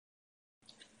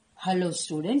Hello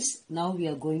students, now we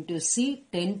are going to see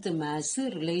 10th Maths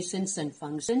Relations and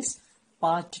Functions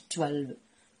Part 12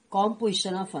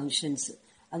 Composition of Functions.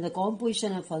 அந்த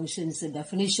composition of functions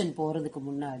definition போறதுக்கு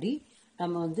முன்னாடி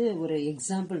நம்ம ஒரு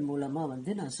example மூலமா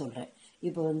நான் சொல்றேன்.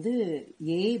 இப்போ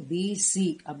A, B, C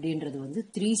அப்படின்றது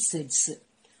 3 sets.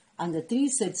 அந்த 3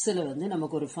 setsல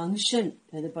நமக்கு ஒரு function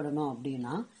எது பண்ணணும்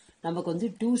அப்படின்னா நமக்கு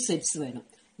 2 sets வேணும்.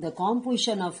 The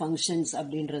composition of functions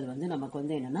அப்படின்றது நமக்கு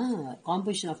என்னன்னா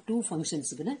composition of two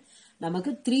functionsக்குன்னு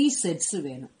நமக்கு 3 sets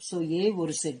வேணும். So A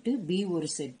ஒரு செட், B ஒரு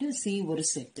செட், C ஒரு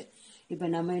செட். இப்போ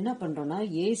நம்ம என்ன பண்றோம்னா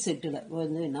A செட்ல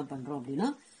என்ன பண்றோம் அப்படின்னா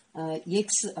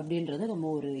x அப்படின்றத நம்ம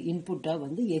ஒரு இன்புட்டா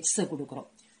x கொடுக்கிறோம்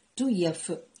to f.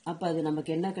 அப்ப அது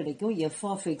நமக்கு என்ன கிடைக்கும், f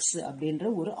of x அப்படின்ற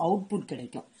ஒரு அவுட்புட்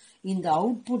கிடைக்கும். இந்த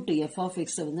அவுட்புட் f of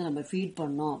x நம்ம ஃபீட்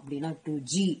பண்ணோம் அப்படின்னா to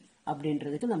g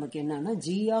அப்படின்றதுக்கு நமக்கு என்னன்னா g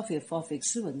of f of x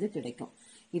கிடைக்கும்.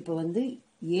 இப்போ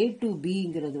a to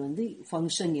bங்கிறது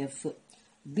function f,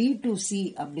 b to c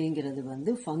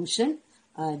அப்படிங்கிறது ஃபங்க்ஷன்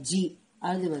g,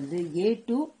 அது a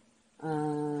to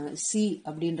c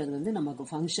அப்படின்றது நமக்கு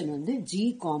function g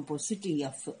composite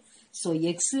f. So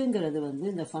எக்ஸுங்கிறது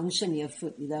இந்த ஃபங்க்ஷன் f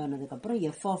இதானதுக்கு அப்புறம்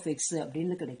f of x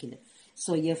அப்படின்னு கிடைக்குது.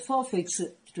 So f of x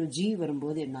to g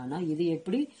வரும்போது என்னன்னா இது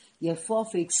எப்படி f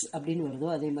of x அப்படின்னு வருதோ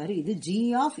அதே மாதிரி இது g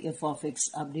of f of x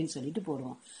அப்படின்னு சொல்லிட்டு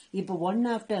போடுவோம். இப்போ ஒன்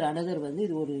ஆஃப்டர் அனதர்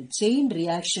இது ஒரு செயின்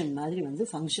ரியாக்ஷன் மாதிரி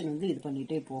ஃபங்க்ஷன் இது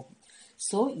பண்ணிட்டே போகும்.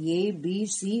 ஸோ a b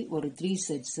c ஒரு 3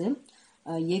 செட்ஸ்,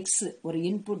 எக்ஸ் ஒரு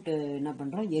இன்புட் என்ன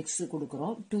பண்றோம் எக்ஸ்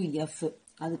கொடுக்குறோம் டு எஃப்.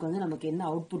 அதுக்கு நமக்கு என்ன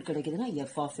அவுட்புட் கிடைக்குதுன்னா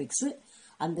எஃப் ஆஃப் எக்ஸ்.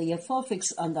 அந்த எஃப் ஆஃப்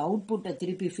எக்ஸ் அந்த அவுட்புட்டை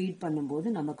திருப்பி ஃபீட் பண்ணும்போது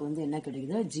நமக்கு என்ன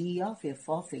கிடைக்குது G of F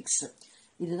of X.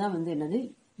 இதுதான் என்னது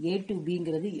ஏ டு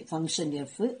பிங்கிறது function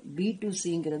F, B to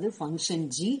சிங்கிறது function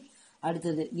G,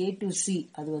 அடுத்தது ஏ டு சி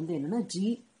அது என்னன்னா ஜி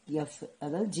எஃப்,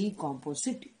 அதாவது ஜி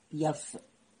காம்போசிட் எஃப்.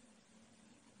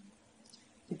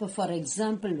 இப்போ ஃபார்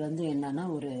எக்ஸாம்பிள் என்னன்னா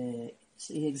ஒரு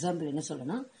எக்ஸாம்பிள் என்ன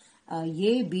சொல்றேன்னா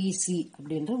ஏபிசி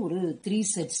அப்படின்ற ஒரு 3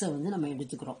 செட்ஸை நம்ம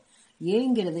எடுத்துக்கிறோம்.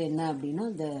 ஏங்கிறது என்ன அப்படின்னா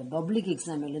இந்த பப்ளிக்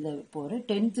எக்ஸாம் எழுத போற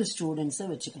 10th ஸ்டூடெண்ட்ஸை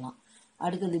வச்சுக்கலாம்.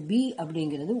 அடுத்தது பி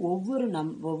அப்படிங்கிறது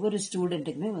ஒவ்வொரு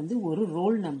ஸ்டூடெண்ட்டுக்குமே ஒரு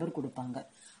ரோல் நம்பர் கொடுப்பாங்க.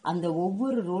 அந்த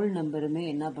ஒவ்வொரு ரோல் நம்பருமே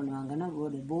என்ன பண்ணுவாங்கன்னா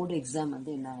ஒரு போர்டு எக்ஸாம்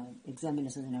என்ன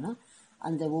எக்ஸாமினேஷன் என்னன்னா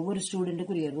அந்த ஒவ்வொரு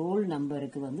ஸ்டூடெண்ட்டுக்குரிய ரோல்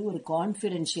நம்பருக்கு ஒரு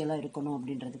கான்ஃபிடென்ஷியலா இருக்கணும்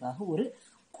அப்படின்றதுக்காக ஒரு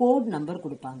கோட் நம்பர்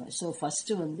கொடுப்பாங்க. ஸோ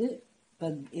ஃபர்ஸ்ட் இப்போ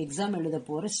எக்ஸாம் எழுத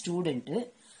போற ஸ்டூடெண்ட்,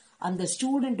 அந்த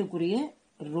ஸ்டூடெண்ட்டுக்குரிய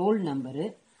ரோல் நம்பரு,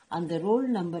 அந்த ரோல்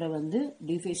நம்பரை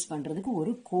டிஃபைன் பண்றதுக்கு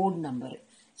ஒரு கோட் நம்பர்.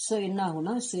 ஸோ என்ன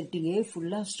ஆகும்னா செட் ஏ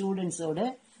ஃபுல்லா ஸ்டூடெண்ட்ஸோட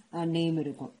நேம்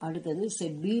இருக்கும். அடுத்தது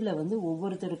செட் பில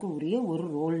ஒவ்வொருத்தருக்கும் உரிய ஒரு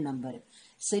ரோல் நம்பர்,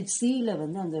 செட் சில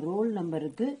அந்த ரோல்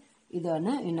நம்பருக்கு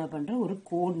இதான என்ன பண்ற ஒரு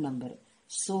code number.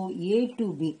 So A to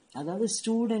be அதாவது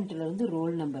ஸ்டூடெண்ட்ல இருந்து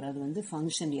ரோல் நம்பர் அது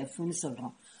ஃபங்க்ஷன் எஃப்னு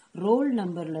சொல்றோம். ரோல்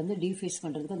நம்பர்ல இருந்து டிஃபைன்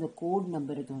பண்றதுக்கு அந்த கோட்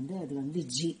நம்பருக்கு அது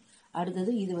ஜி.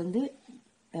 அடுத்தது இது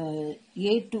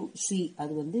ஏ டு சி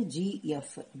அது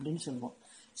ஜிஎஃப் அப்படின்னு சொல்லுவோம்.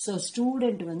 ஸோ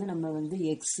ஸ்டூடெண்ட் நம்ம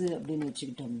எக்ஸ் அப்படின்னு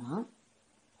வச்சுக்கிட்டோம்னா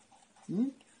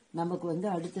நமக்கு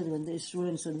அடுத்தது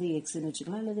ஸ்டூடெண்ட்ஸ் எக்ஸ்ன்னு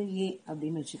வச்சுக்கலாம் அல்லது ஏ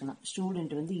அப்படின்னு வச்சுக்கலாம்.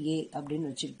 ஸ்டூடெண்ட் ஏ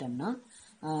அப்படின்னு வச்சுக்கிட்டோம்னா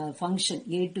function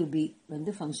A to be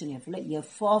function எஃப்ல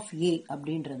F of ஏ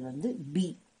அப்படின்றது பி.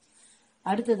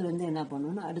 அடுத்தது என்ன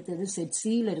பண்ணணும்னா அடுத்தது செட்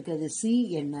சில இருக்கிறது சி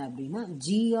என்ன அப்படின்னா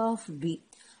ஜி ஆஃப் பி.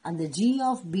 அந்த ஜி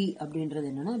ஆஃப் பி அப்படின்றது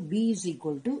என்னன்னா B is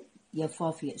equal to F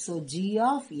of A. So G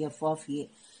of F of A.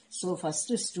 So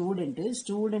first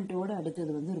ஸ்டூடெண்டோட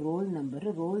அடுத்தது ரோல் நம்பர்,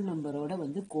 ரோல் நம்பரோட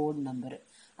கோட் நம்பர்,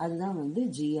 அதுதான்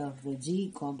G of G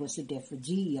composite F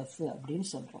G F அப்படின்னு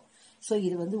சொல்றோம். So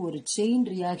இது ஒரு chain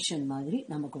reaction மாதிரி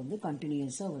நமக்கு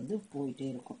கண்டினியூஸா போயிட்டே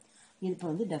இருக்கும்.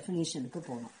 இப்போ டெஃபினேஷனுக்கு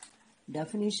போகணும்.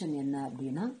 டெஃபினேஷன் என்ன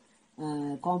அப்படின்னா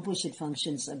காம்போசிட்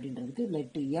ஃபங்க்ஷன்ஸ் அப்படின்றதுக்கு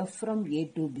let F from A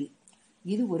to be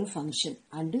இது ஒரு function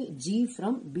and G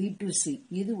from B to C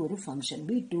இது ஒரு function,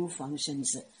 B two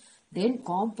functions. Then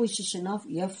composition of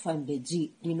F and G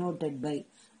denoted by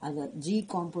G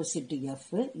composite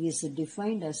F is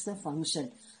defined as the function.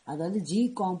 அதாவது G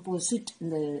composite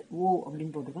இந்த ஓ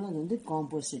அப்படின்னு போட்டுக்கலாம், அது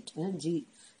composite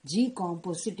G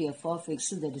composite F of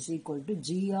X that is equal to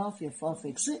G of F of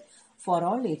X for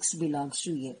all X belongs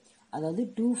to ஏ. அதாவது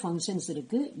 2 functions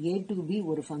இருக்கு, A to be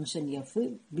ஒரு function F,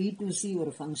 B to C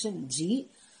ஒரு function G.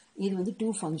 இது 2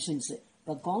 functions.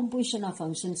 இப்போ composition of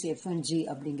functions F and G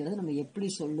அப்படிங்கறது நம்ம எப்படி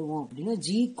சொல்லுவோம் அப்படின்னா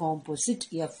ஜி காம்போசிட்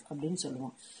எஃப் அப்படின்னு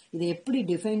சொல்லுவோம். இதை எப்படி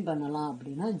டிஃபைன் பண்ணலாம்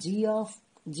அப்படின்னா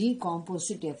G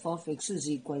composite F of X is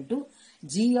equal to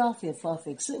G of F of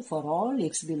X for all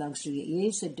X belongs to A.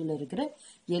 A settle இருக்கிற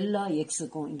எல்லா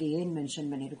எக்ஸுக்கும், இங்க ஏன்னு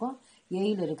மென்ஷன் பண்ணியிருக்கோம்,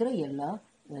 ஏல இருக்கிற எல்லா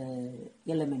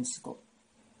எலிமெண்ட்ஸுக்கும்.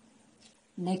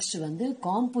 நெக்ஸ்ட் வந்து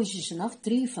காம்போசிஷன் ஆஃப்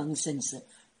 3 ஃபங்க்ஷன்ஸ்.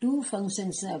 2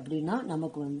 ஃபங்க்ஷன்ஸ் அப்படின்னா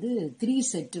நமக்கு வந்து 3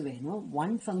 செட் வேணும்.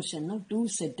 1 ஃபங்க்ஷன்னா 2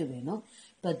 செட் வேணும்.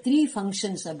 இப்போ 3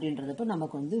 ஃபங்க்ஷன்ஸ் அப்படின்றதப்ப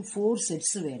நமக்கு வந்து 4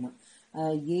 செட்ஸ் வேணும்.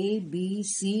 A, B,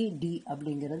 C, D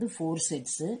அப்படிங்கிறது 4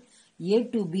 செட்ஸ். A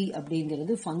to B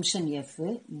அப்படிங்கிறது function F,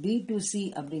 B to C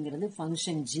அப்படிங்கிறது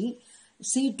function G,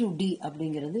 C to D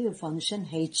அப்படிங்கிறது ஃபங்க்ஷன்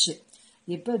H.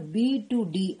 இப்போ B to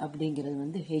D அப்படிங்கிறது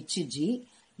வந்து HG,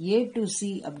 A to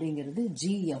C அப்படிங்கிறது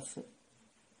GF.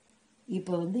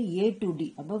 இப்போ வந்து A to D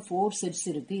அப்போ 4 செட்ஸ்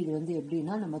இருக்கு. இது வந்து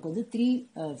எப்படின்னா நமக்கு வந்து 3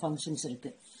 ஃபங்க்ஷன்ஸ்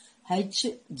இருக்கு.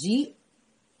 HG,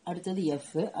 அடுத்தது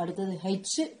F, அடுத்தது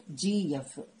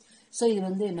HGF. ஸோ இது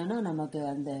வந்து என்னன்னா நமக்கு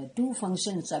அந்த 2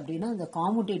 ஃபங்க்ஷன்ஸ் அப்படின்னா அந்த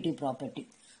காமுடேட்டிவ் ப்ராப்பர்ட்டி.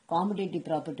 காமுடேட்டிவ்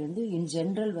ப்ராப்பர்ட்டி வந்து இன்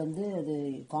ஜென்ரல் வந்து அது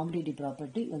காமுடேட்டிவ்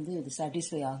ப்ராப்பர்ட்டி வந்து இது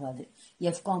சாட்டிஸ்ஃபை ஆகாது.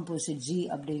 எஃப் காம்போசிட் ஜி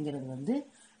அப்படிங்கிறது வந்து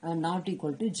not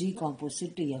equal to G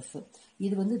composite F.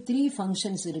 இது வந்து 3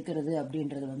 ஃபங்க்ஷன்ஸ் இருக்கிறது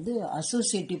அப்படின்றது வந்து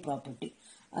அசோசியேட்டிவ் ப்ராப்பர்ட்டி.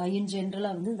 இன்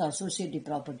ஜென்ரலாக வந்து இந்த அசோசியேட்டிவ்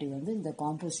ப்ராப்பர்ட்டி வந்து இந்த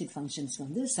காம்போசிட் ஃபங்க்ஷன்ஸ்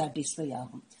வந்து சாட்டிஸ்ஃபை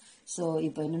ஆகும். ஸோ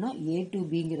இப்போ என்னன்னா ஏ டு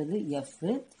பிங்கிறது F,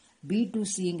 B to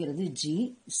சிங்கிறது G,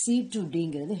 C to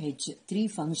டிங்கிறது H. 3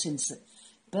 functions.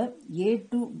 இப்போ A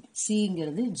to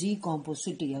சிங்கிறது G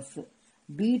composite F,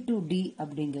 B to D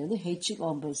அப்படிங்கிறது H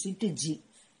composite G,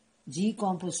 G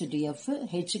composite F,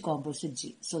 H composite G.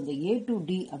 So இந்த A to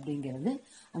D அப்படிங்கிறது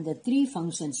அந்த 3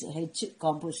 functions H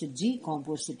composite G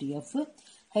composite F,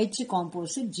 H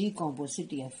composite G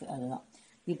composite F. அதுதான்.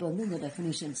 இப்போ வந்து இந்த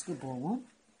டெஃபினிஷன்ஸ்க்கு போவோம்.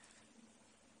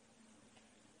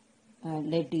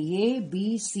 Let A, B,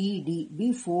 C, D be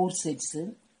 4 sets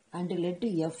and let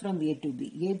F from A to B.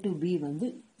 A to B வந்து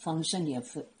function F.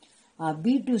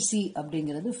 B to C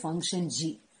அப்படிங்கிறது function G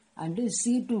and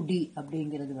C to D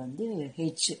அப்படிங்கிறது வந்து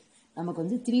H. நமக்கு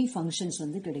வந்து 3 functions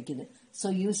வந்து கிடைக்குது. So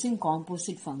using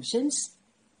composite functions,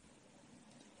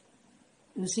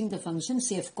 using the functions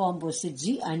F composite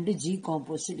G and G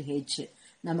composite H,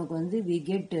 நமக்கு வந்து we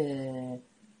get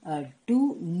 2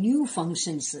 new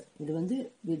functions. இது வந்து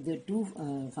with the 2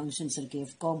 functions இருக்கு,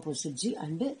 F composite G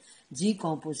and G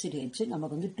composite H.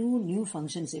 நமக்கு வந்து 2 new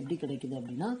functions எப்படி கிடைக்குது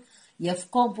அப்படின்னா F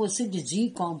composite G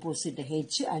composite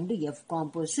H and F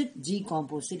composite G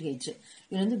composite H.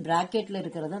 இது வந்து பிராக்கெட்ல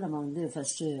இருக்கிறதா நம்ம வந்து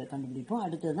ஃபர்ஸ்ட் கண்டுபிடிப்போம்.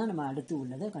 அடுத்ததான் நம்ம அடுத்து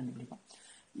உள்ளதை கண்டுபிடிப்போம்.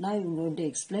 Now I'm going to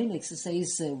explain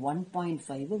exercise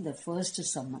 1.5, the first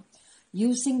sum.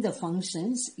 Using the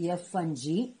functions F and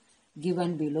G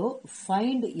given below,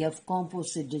 find F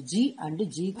composite G and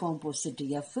G composite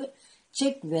F.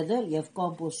 Check whether F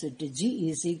composite G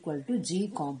is equal to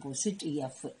G composite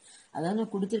F. அதாவது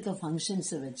கொடுத்திருக்க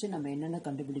ஃபங்க்ஷன்ஸை வச்சு நம்ம என்னென்ன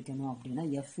கண்டுபிடிக்கணும் அப்படின்னா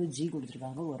F G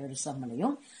கொடுத்துருக்காங்க ஒரு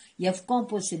சம்மலையும், F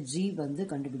composite G வந்து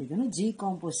கண்டுபிடிக்கணும், ஜி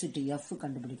காம்போசிட் எஃப்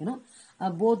கண்டுபிடிக்கணும்.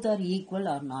 Both are equal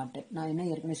R not. நான் என்ன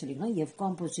ஏற்கனவே சொல்லிக்கிறேன், F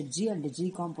composite G and G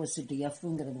composite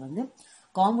எஃப்ங்கிறது வந்து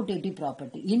காமுடேட்டிவ்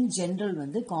ப்ராப்பர்ட்டி. இன் ஜென்ரல்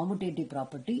வந்து காமுடேட்டிவ்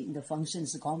ப்ராப்பர்ட்டி இந்த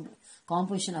ஃபங்க்ஷன்ஸ்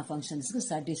காம்போசிஷன் ஆஃப் ஃபங்க்ஷன்ஸ்க்கு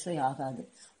சாட்டிஸ்ஃபை ஆகாது.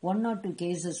 1 or 2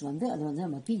 கேசஸ் வந்து அது வந்து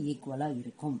நமக்கு ஈக்குவலா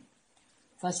இருக்கும்.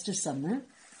 ஃபர்ஸ்ட் சம்மு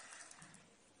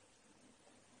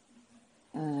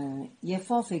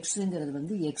எஃப் ஆஃப் எக்ஸ்ங்கிறது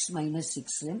வந்து X minus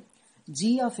 6, G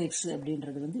of X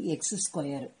அப்படின்றது வந்து எக்ஸ்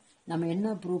ஸ்கொயர். நம்ம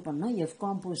என்ன ப்ரூவ் பண்ணா எஃப்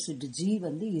காம்போசிட் ஜி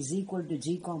வந்து is equal to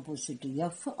G composite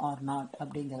F R not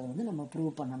அப்படிங்கறத வந்து நம்ம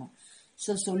ப்ரூவ் பண்ணணும்.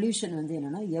 ஸோ சொல்யூஷன் வந்து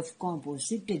என்னன்னா F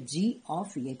composite G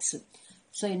of X.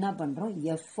 So என்ன பண்றோம்,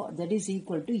 F that is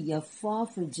equal to F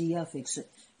of G of X.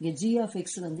 இங்க ஜி ஆஃப்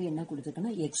எக்ஸ் வந்து என்ன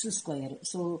கொடுத்துருக்குன்னா X square.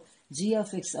 So G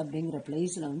of X அப்படிங்கிற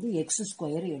பிளேஸ்ல வந்து எக்ஸ்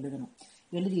ஸ்கொயர் எழுதணும்.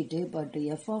 எழுதிட்டு பட்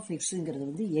எஃப் ஆஃப் எக்ஸ்ங்கிறது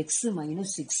வந்து X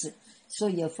minus 6. So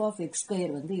F of X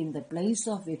square வந்து இந்த பிளேஸ்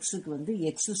ஆஃப் எக்ஸுக்கு வந்து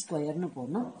எக்ஸ் ஸ்கொயர்னு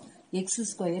போடணும். X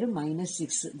square minus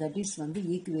 6, that is வந்து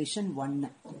ஈக்குவேஷன்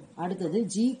 1. அடுத்தது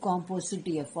G composite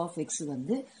F of X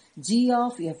வந்து G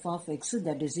of F of X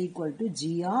that is equal to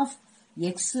G of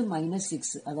X minus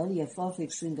 6. அதாவது F of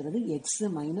எக்ஸ்ங்கிறது X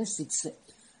minus 6.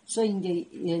 So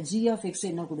இங்க G of X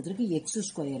என்ன கொடுத்துருக்கு, X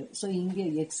square. So இங்க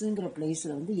எக்ஸ்ங்கிற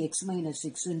பிளேஸ்ல வந்து எக்ஸ் மைனஸ்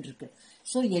 6 இருக்கு.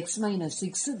 So X minus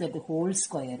 6 that whole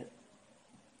square.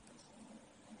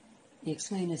 X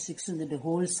minus 6 that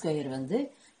whole square வந்து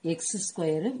X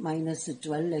square minus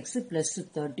 12x plus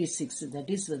 36,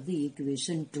 that is வந்து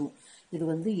equation 2. இது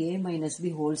வந்து ஏ minus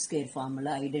B whole square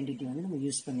formula identity வந்து நம்ம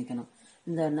யூஸ் பண்ணிக்கணும்.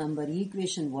 இந்த number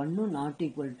equation 1 not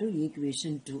equal to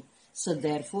equation 2. So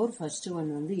therefore first one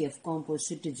வந்து f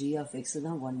composite g of x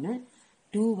தான் 1,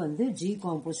 2 வந்து g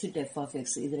composite f of x.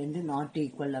 இது ரெண்டு not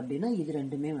equal அப்படின்னா இது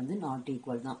ரெண்டுமே வந்து not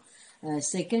equal தான்.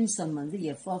 Second sum வந்து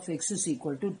f of x is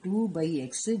equal to 2 by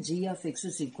x, g of x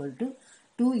is equal to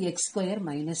 2x square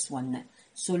minus 1.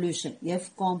 Solution f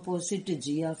composite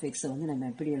g of x வந்து நம்ம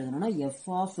எப்படி எழுதணும்னா f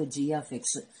of g of x.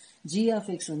 g of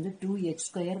x வந்து 2x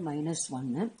square minus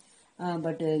 1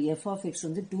 but f of x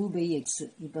வந்து 2 by x.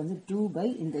 இப்போ வந்து 2 by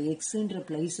இந்த xன்ற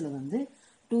பிளேஸ்ல வந்து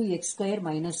 2x square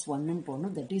minus 1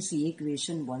 போடணும். That is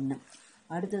equation 1.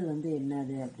 அடுத்தது வந்து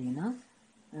என்னது அப்படின்னா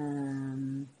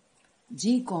g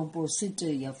composite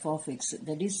f of x,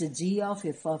 that is g of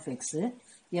f of x.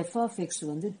 f of x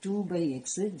வந்து 2 by x,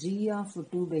 g of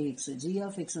 2 by x, g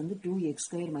of x வந்து 2x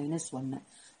square minus 1.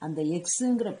 அந்த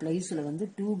xங்கிற பிளேஸ்ல வந்து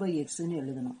 2 by xன்னு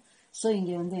எழுதணும். ஸோ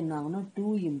இங்கே வந்து என்ன ஆகும்னா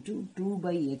 2 into 2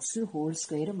 by x whole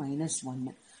square minus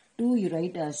 1. 2 you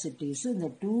write as it is. இந்த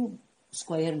 2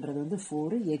 ஸ்கொயர்ன்றது வந்து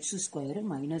 4 x ஸ்கொயர்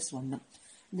minus 1.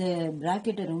 இந்த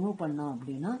பிராக்கெட்டை ரிமூவ் பண்ணோம்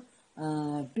அப்படின்னா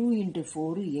 2 into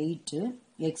 4 8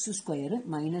 x ஸ்கொயர்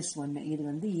minus 1. இது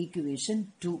வந்து ஈக்குவேஷன்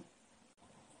 2.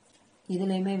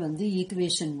 இதுலையுமே வந்து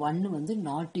ஈக்குவேஷன் 1 வந்து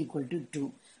நாட் ஈக்குவல் டு 2.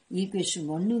 ஈக்குவேஷன்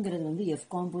 1ங்கிறது வந்து f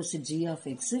composite g of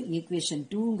x, equation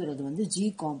 2ங்கிறது வந்து g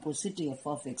composite f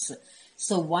of x.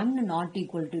 So 1 not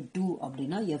equal to 2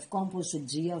 அப்படின்னா f composite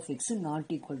g of x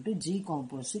not equal to g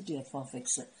composite f of x.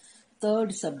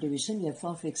 Third subdivision f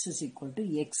of x is equal to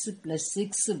x plus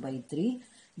 6 by 3.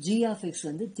 g of x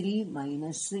வந்து 3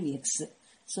 minus x.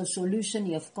 So solution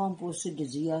f composite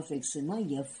g of x னா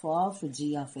f of g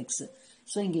of x.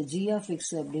 So இங்கே g of x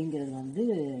அப்படிங்கிறது வந்து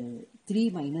 3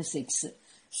 minus x.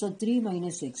 So 3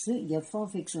 minus x, f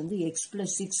of x வந்து x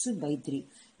plus 6 by 3.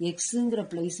 xங்கிற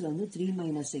பிளேஸ்ல வந்து 3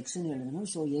 minus xன்னு எழுதணும்.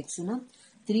 So xனா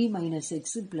 3 minus x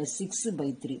plus 6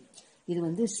 by 3. இது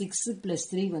வந்து 6 plus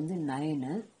 3 வந்து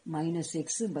 9 minus x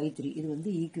by 3. இது வந்து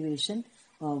ஈக்குவேஷன்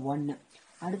 1.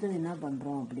 அடுத்தது என்ன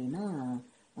பண்றோம் அப்படின்னா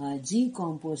g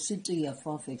composite f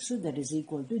of x, that is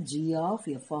equal to g of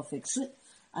f of x.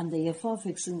 அந்த f of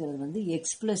xங்கிறது வந்து x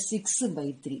plus 6 by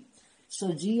 3. So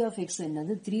g of x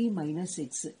என்னது 3 minus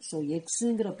x. ஸோ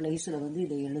xங்கிற பிளேஸ்ல வந்து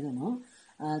இதை எழுதணும்.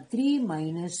 3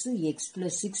 minus x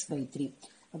plus 6 by 3.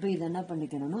 அப்போ இதை என்ன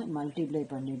பண்ணிக்கணும்னா மல்டிப்ளை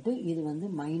பண்ணிட்டு இது வந்து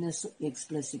மைனஸ் எக்ஸ்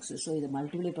பிளஸ் 6. ஸோ இதை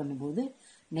மல்டிப்ளை பண்ணும்போது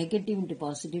negative into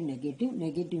positive negative,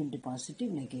 negative into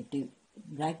positive negative.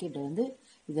 பிராக்கெட்டை வந்து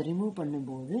இதை ரிமூவ்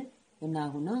பண்ணும்போது என்ன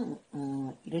ஆகும்னா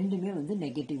ரெண்டுமே வந்து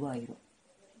நெகட்டிவாக ஆயிரும்.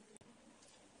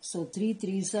 ஸோ 3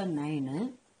 3s are 9,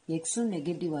 எக்ஸும்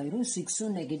நெகட்டிவ் ஆயிரும்,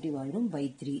 6ம் நெகட்டிவ் ஆயிரும் by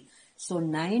 3. ஸோ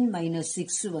 9 minus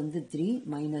 6 வந்து 3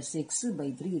 minus x by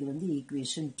 3. இது வந்து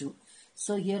equation 2.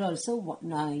 So here also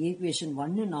equation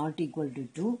 1 not equal to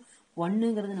 2.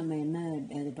 1ங்கிறது நம்ம என்ன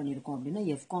இது பண்ணிருக்கோம் அப்படின்னா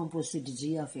f composite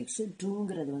g of x.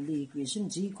 2ங்கிறது வந்து equation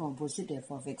g composite f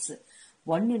of x.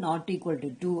 1 not equal to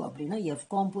 2 அப்படின்னா f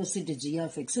composite g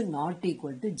of x not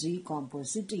equal to g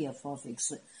composite f of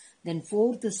x. Then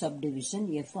fourth subdivision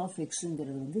f of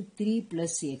xங்கிறது வந்து 3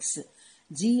 plus x.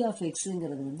 g of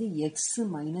xங்கிறது வந்து x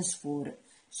minus 4.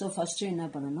 So first என்ன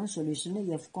பண்ணணும்னா solution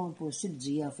f composite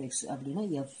g of x அப்படின்னா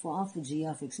f of g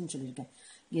of x ன்னு சொல்லியிருக்கேன்.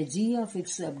 இங்கே g of x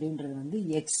அப்படின்றது வந்து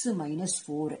x minus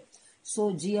 4. So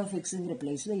g of xங்கிற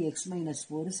பிளேஸ்ல x minus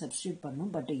 4 சப்ஸ்டியூட்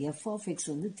பண்ணும். பட் f of x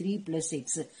வந்து 3 plus x.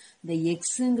 இந்த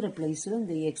xங்கிற பிளேஸ்ல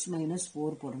இந்த x minus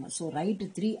 4 போடணும். So right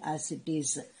 3 as it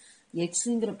is.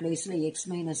 xங்கிற பிளேஸ்ல x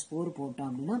minus 4 போட்டோம்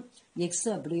அப்படின்னா x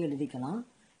அப்படியே எழுதிக்கலாம்.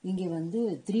 இங்கே வந்து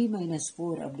 3 minus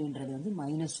 4 அப்படின்றது வந்து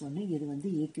minus 1. இது வந்து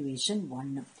ஈக்குவேஷன்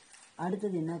 1.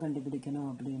 அடுத்தது என்ன கண்டுபிடிக்கணும்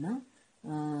அப்படின்னா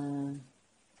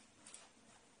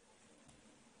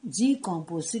g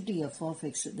composite f of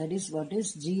x, that is what is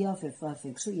g of f of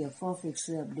x. f of x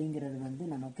அப்படிங்கிறது வந்து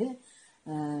நமக்கு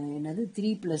என்னது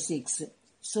 3 plus x.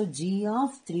 So g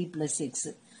of 3 plus x.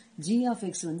 g of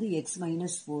x வந்து x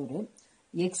minus 4.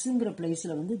 xங்கிற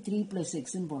பிளேஸ்ல வந்து 3 plus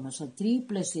xன்னு போடணும். So 3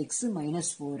 plus x minus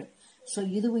 4. So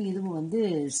இதுவும் வந்து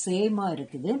சேமா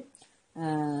இருக்குது.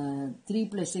 3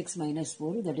 plus x minus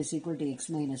 4 that is equal to x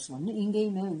minus 1.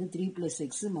 இங்கேயுமே வந்து 3 plus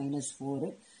x minus 4.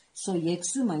 So x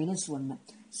minus 1.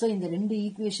 So இந்த ரெண்டு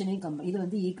ஈக்குவேஷனையும் இது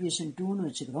வந்து ஈக்குவேஷன் 2ன்னு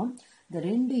வச்சுக்கிறோம். இந்த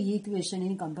ரெண்டு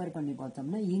ஈக்குவேஷனையும் கம்பேர் பண்ணி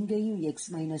பார்த்தோம்னா இங்கேயும் x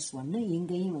minus 1,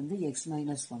 இங்கேயும் வந்து x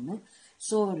minus 1.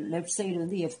 So left side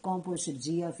வந்து f composite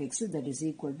g of x that is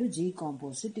equal to g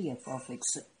composite f of x.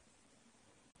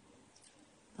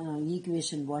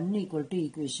 Equation 1 equal to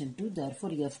equation 2.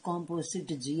 Therefore, f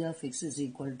composite g of x is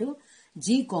equal to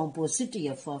g composite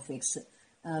f of x.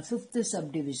 Fifth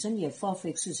subdivision f of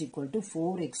x is equal to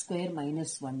 4x square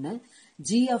minus 1.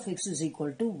 g of x is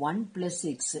equal to 1 plus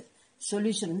x.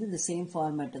 Solution in the same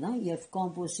format தான். f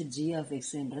composite g of x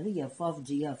என்றது f of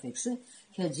g of x.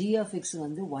 Here g of x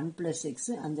வந்து 1 plus x.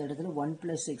 அந்த இடத்துல 1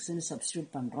 plus x ன்னு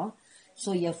substitute பண்றோம்.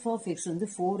 So f of x வந்து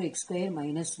 4x square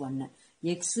minus 1.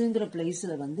 xங்கிற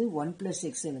பிளேஸ்ல வந்து 1 plus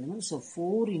x எழுதணும். So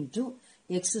 4 into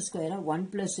x square 1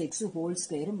 plus x whole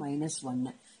square minus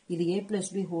 1. இது a plus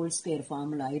b whole square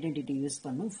formula identity use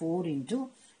பண்ணும். 4 into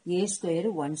a square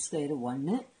 1 square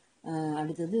 1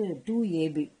 அடுத்தது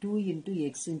 2ab 2 into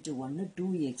x into 1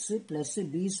 2x plus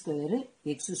b square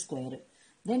x square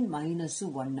then minus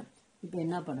 1. இப்போ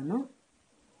என்ன பண்ணணும்,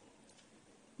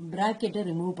 பிராக்கெட்டை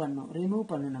remove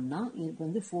பண்ணணும்னா இதுக்கு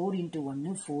வந்து 4 into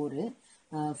 1 4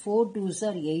 4 2s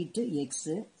are 8 x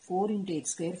 4 into x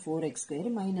square 4x square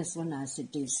minus 1 as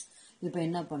it is. இப்போ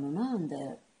என்ன பண்ணணும்னா அந்த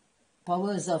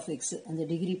பவர்ஸ் ஆஃப் எக்ஸ் அந்த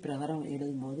டிகிரி பிரகாரம்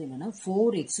எழுதும்போது என்னன்னா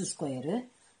 4x ஸ்கொயரு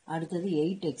அடுத்தது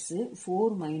 8x 4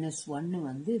 minus 1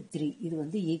 வந்து 3. இது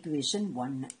வந்து ஈக்குவேஷன்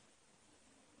 1.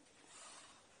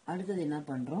 அடுத்தது என்ன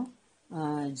பண்றோம்,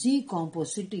 g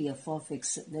composite f of x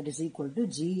that is equal to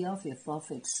g of f of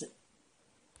x.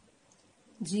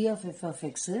 g of f of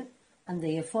x அந்த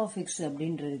f of x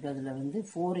அப்படின்றது அதுல வந்து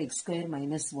 4x square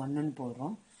minus 1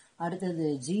 போடுறோம். அடுத்தது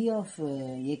g of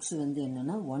x வந்து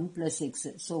என்னன்னா 1 plus x.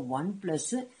 so 1 plus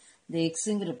இந்த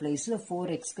xங்கிற பிளேஸ்ல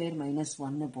 4x square minus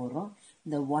 1 போடுறோம்.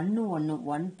 இந்த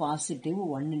 1 பாசிட்டிவ்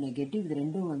 1 நெகட்டிவ் இது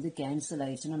ரெண்டும் வந்து கேன்சல்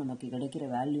ஆயிடுச்சுன்னா நமக்கு கிடைக்கிற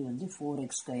வேல்யூ வந்து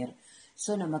 4x ஸ்கொயர்.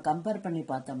 ஸோ நம்ம கம்பேர் பண்ணி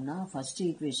பார்த்தோம்னா ஃபர்ஸ்ட்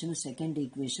ஈக்குவேஷன் செகண்ட்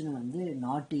ஈக்குவேஷன் வந்து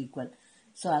நாட் ஈக்குவல்.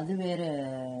 ஸோ அது வேற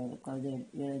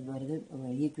வருது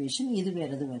ஈக்குவேஷன், இது வேற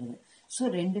இது வருது. ஸோ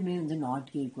ரெண்டுமே வந்து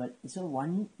not equal. So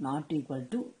 1 not equal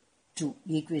to 2,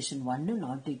 equation 1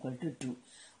 not equal to 2.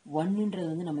 1ன்றது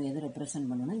வந்து நம்ம எதை ரெப்ரசென்ட்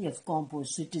பண்ணோம்னா F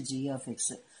composite G of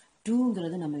X.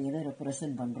 2ங்கிறது நம்ம எதை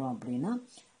ரெப்ரசென்ட் பண்றோம் அப்படின்னா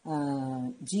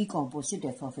G composite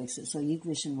F of X. So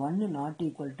equation 1 not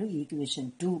equal to equation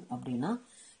 2 அப்படின்னா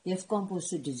F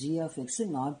composite G of X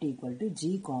not equal to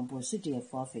G composite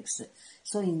F of X.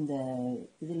 So இந்த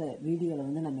இதில் வீடியோவில்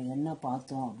வந்து நம்ம என்ன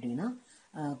பார்த்தோம் அப்படின்னா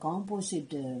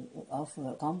composition of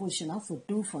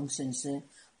 2 functions,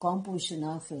 composition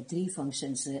of 3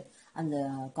 functions. அந்த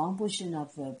காம்போசிஷன்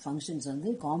ஆஃப் ஃபங்க்ஷன்ஸ் வந்து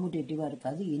காமுடேட்டிவாக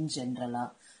இருக்காது இன் ஜென்ரலா.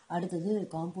 அடுத்தது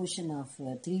காம்போசிஷன் ஆஃப்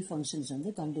 3 ஃபங்க்ஷன்ஸ்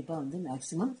வந்து கண்டிப்பாக வந்து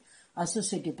மேக்ஸிமம்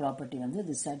அசோசியேட்டிவ் ப்ராப்பர்ட்டி வந்து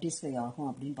அது சாட்டிஸ்ஃபை ஆகும்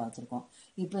அப்படின்னு பார்த்துருக்கோம்.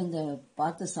 இப்போ இந்த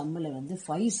பார்த்த சம்மில் வந்து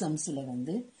 5 சம்ஸில்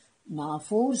வந்து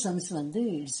 4 சம்ஸ் வந்து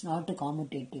இட்ஸ் நாட்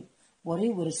காமுடேட்டிவ். ஒரே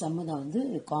ஒரு சம்மு தான் வந்து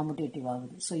காமுடேட்டிவ்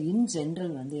ஆகுது. ஸோ இன்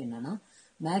ஜென்ரல் வந்து என்னன்னா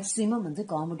மேக்ஸிமம் வந்து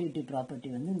காமுடேட்டிவ் ப்ராப்பர்ட்டி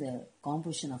வந்து இந்த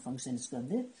காம்போசிஷன் ஆஃப் ஃபங்க்ஷன்ஸ்க்கு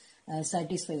வந்து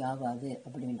சாட்டிஸ்ஃபை ஆகாது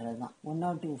அப்படின்றது தான். 1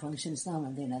 or 2 ஃபங்க்ஷன்ஸ் தான்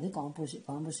வந்து என்னது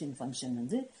காம்போசிஷன் ஃபங்க்ஷன்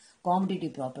வந்து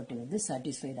காமுடேட்டிவ் ப்ராப்பர்ட்டி வந்து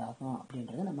சாட்டிஸ்ஃபைட் ஆகும்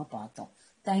அப்படின்றத நம்ம பார்த்தோம்.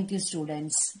 Thank you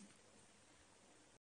students.